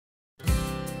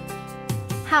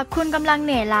หากคุณกำลังเห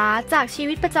นื่อยล้าจากชี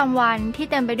วิตประจำวันที่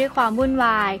เต็มไปด้วยความวุ่นว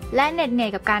ายและเหน็ดเหนื่อ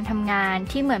ยกับการทำงาน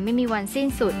ที่เหมือนไม่มีวันสิ้น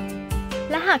สุด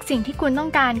และหากสิ่งที่คุณต้อ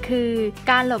งการคือ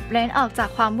การหลบเร้นออกจาก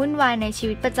ความวุ่นวายในชี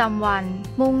วิตประจำวัน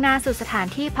มุ่งหน้าสู่สถาน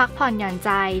ที่พักผ่อนหย่อนใ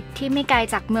จที่ไม่ไกล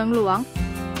จากเมืองหลวง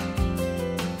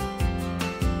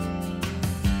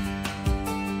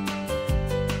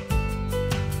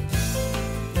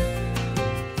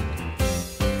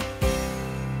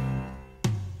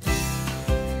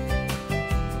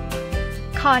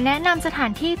ขอแนะนำสถา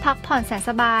นที่พักผ่อนแสนส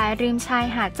บายริมชาย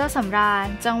หาดเจ้าสำราญ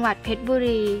จังหวัดเพชรบุ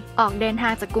รีออกเดินทา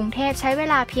งจากกรุงเทพใช้เว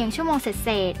ลาเพียงชั่วโมงเศ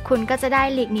ษๆคุณก็จะได้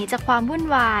หลีกหนีจากความวุ่น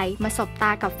วายมาสบต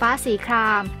ากับฟ้าสีครา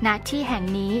มณที่แห่ง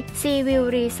นี้ซีวิว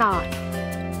รีสอร์ท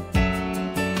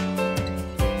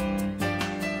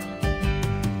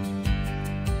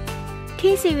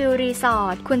ที่ซีวิวรีสอ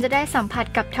ร์ทคุณจะได้สัมผัส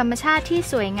กับธรรมชาติที่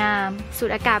สวยงามสูด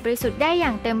อากาศบริสุทธิ์ได้อย่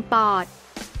างเต็มปอด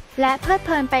และเพลิดเพ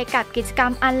ลินไปกับกิจกรร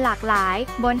มอันหลากหลาย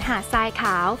บนหาดทรายข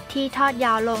าวที่ทอดย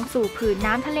าวลงสู่ผืน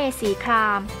น้ำทะเลสีครา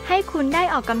มให้คุณได้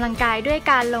ออกกำลังกายด้วย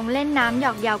การลงเล่นน้ำหย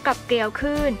อกเย้ากับเกลียวค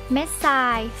ลื่นเม็ดทรา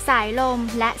ยสายลม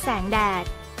และแสงแดด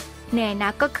เหนื่อยนั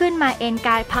กก็ขึ้นมาเอนก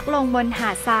ายพักลงบนหา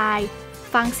ดทราย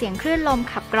ฟังเสียงคลื่นลม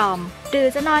ขับกล่อมหรือ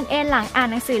จะนอนเอนหลังอ่าน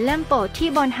หนังสือเล่มโปรดที่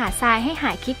บนหาดทรายให้ห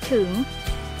ายคิดถึง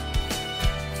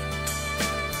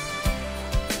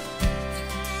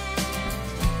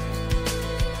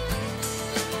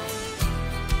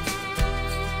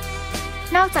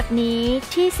นอกจากนี้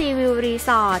ที่ซีวิวรีส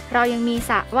อร์ทเรายังมี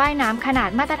สระว่ายน้ำขนาด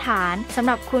มาตรฐานสำห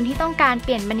รับคุณที่ต้องการเป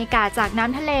ลี่ยนบรรยากาศจากน้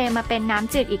ำทะเลมาเป็นน้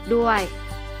ำจืดอีกด้วย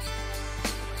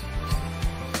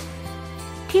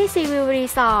ที่ซีวิวรี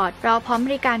สอร์ทเราพร้อมบ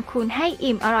ริการคุณให้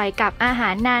อิ่มอร่อยกับอาหา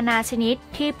รนานาชนิด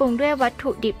ที่ปรุงด้วยวัตถุ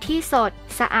ดิบที่สด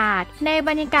สะอาดในบ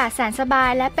รรยากาศแสนสบา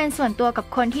ยและเป็นส่วนตัวกับ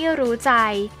คนที่รู้ใจ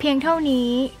เพียงเท่านี้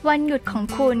วันหยุดของ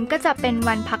คุณก็จะเป็น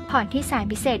วันพักผ่อนที่แสน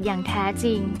พิเศษอย่างแท้จ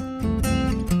ริง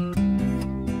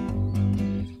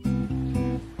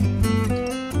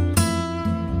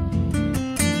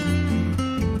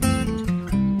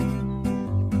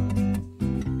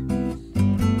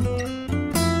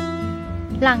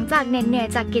หลังจากเหน็ดเหนื่อย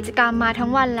จากกิจกรรมมาทั้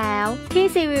งวันแล้วที่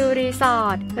ซีวิวรีสอ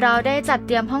ร์ทเราได้จัดเ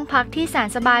ตรียมห้องพักที่แสน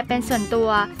สบายเป็นส่วนตัว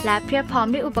และเพียบพร้อม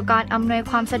ด้วยอุปกรณ์อำนวย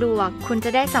ความสะดวกคุณจะ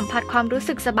ได้สัมผัสความรู้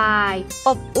สึกสบายอ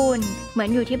บอุ่นเหมือน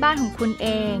อยู่ที่บ้านของคุณเอ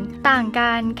งต่าง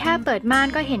กันแค่เปิดม่าน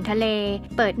ก็เห็นทะเล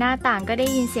เปิดหน้าต่างก็ได้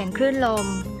ยินเสียงคลื่นลม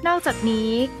นอกจาก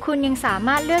นี้คุณยังสาม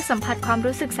ารถเลือกสัมผัสความ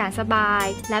รู้สึกแสนสบาย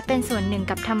และเป็นส่วนหนึ่ง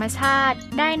กับธรรมชาติ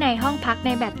ได้ในห้องพักใน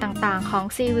แบบต่างๆของ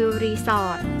ซีวิวรีสอ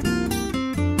ร์ท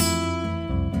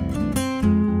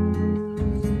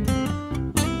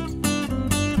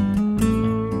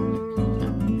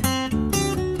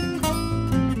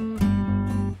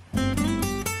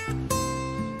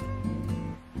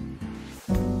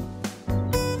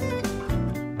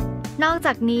นอกจ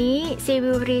ากนี้ซี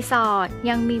วิวรีสอร์ท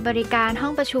ยังมีบริการห้อ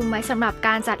งประชุมไว้สำหรับก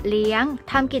ารจัดเลี้ยง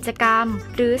ทำกิจกรรม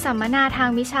หรือสัมมนาทาง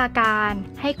วิชาการ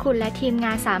ให้คุณและทีมง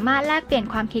านสามารถแลกเปลี่ยน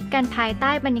ความคิดกันภายใ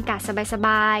ต้บรรยากาศสบ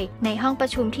ายๆในห้องประ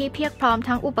ชุมที่เพียบพร้อม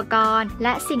ทั้งอุปกรณ์แล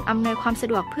ะสิ่งอำนวยความสะ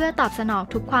ดวกเพื่อตอบสนอง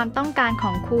ทุกความต้องการข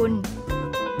องคุณ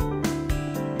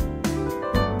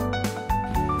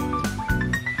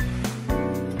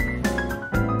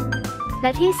แล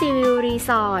ะที่ซีวิวรี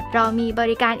สอร์ทเรามีบ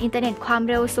ริการอินเทอร์เน็ตความ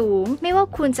เร็วสูงไม่ว่า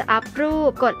คุณจะอัพรู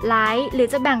ปกดไลค์หรือ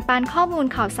จะแบ่งปันข้อมูล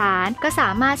ข่าวสารก็สา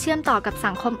มารถเชื่อมต่อกับ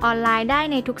สังคมออนไลน์ได้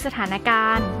ในทุกสถานกา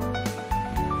รณ์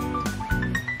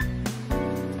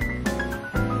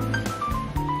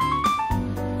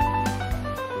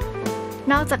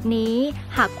นอกจากนี้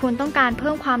หากคุณต้องการเ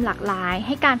พิ่มความหลากหลายใ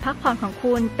ห้การพักผ่อนของ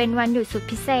คุณเป็นวันหยุดสุด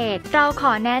พิเศษเราข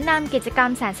อแนะนำกิจกรร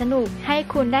มแสนสนุกให้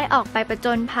คุณได้ออกไปผจ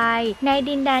ญภัยใน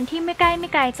ดินแดนที่ไม่ใกล้ไม่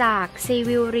ไกลจากซี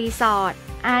วิวรีสอร์ท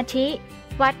อาทิ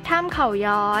วัดถ้ำเขา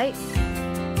ย้อย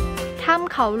ถ้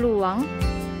ำเขาหลวง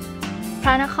พร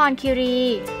ะนครคีรี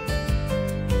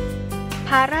พ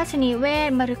ระราชนิเวศ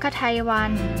มฤคทายวั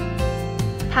น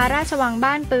พระราชวัง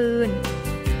บ้านปืน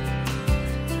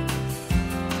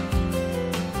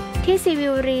ที่ซีวิ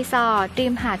วรีสอร์ทริ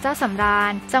มหาดเจ้าสำรา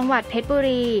ญจังหวัดเพชรบุ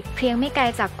รีเพียงไม่ไกล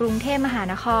จากกรุงเทพมหา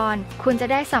นครคุณจะ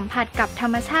ได้สัมผัสกับธร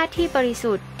รมชาติที่บริ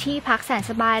สุทธิ์ที่พักแสน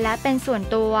สบายและเป็นส่วน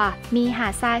ตัวมีหา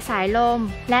ดทรายสายลม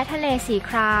และทะเลสี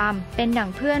ครามเป็นดั่ง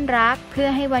เพื่อนรักเพื่อ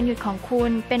ให้วันหยุดของคุ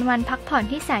ณเป็นวันพักผ่อน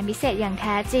ที่แสนพิเศษอย่างแ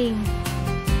ท้จริง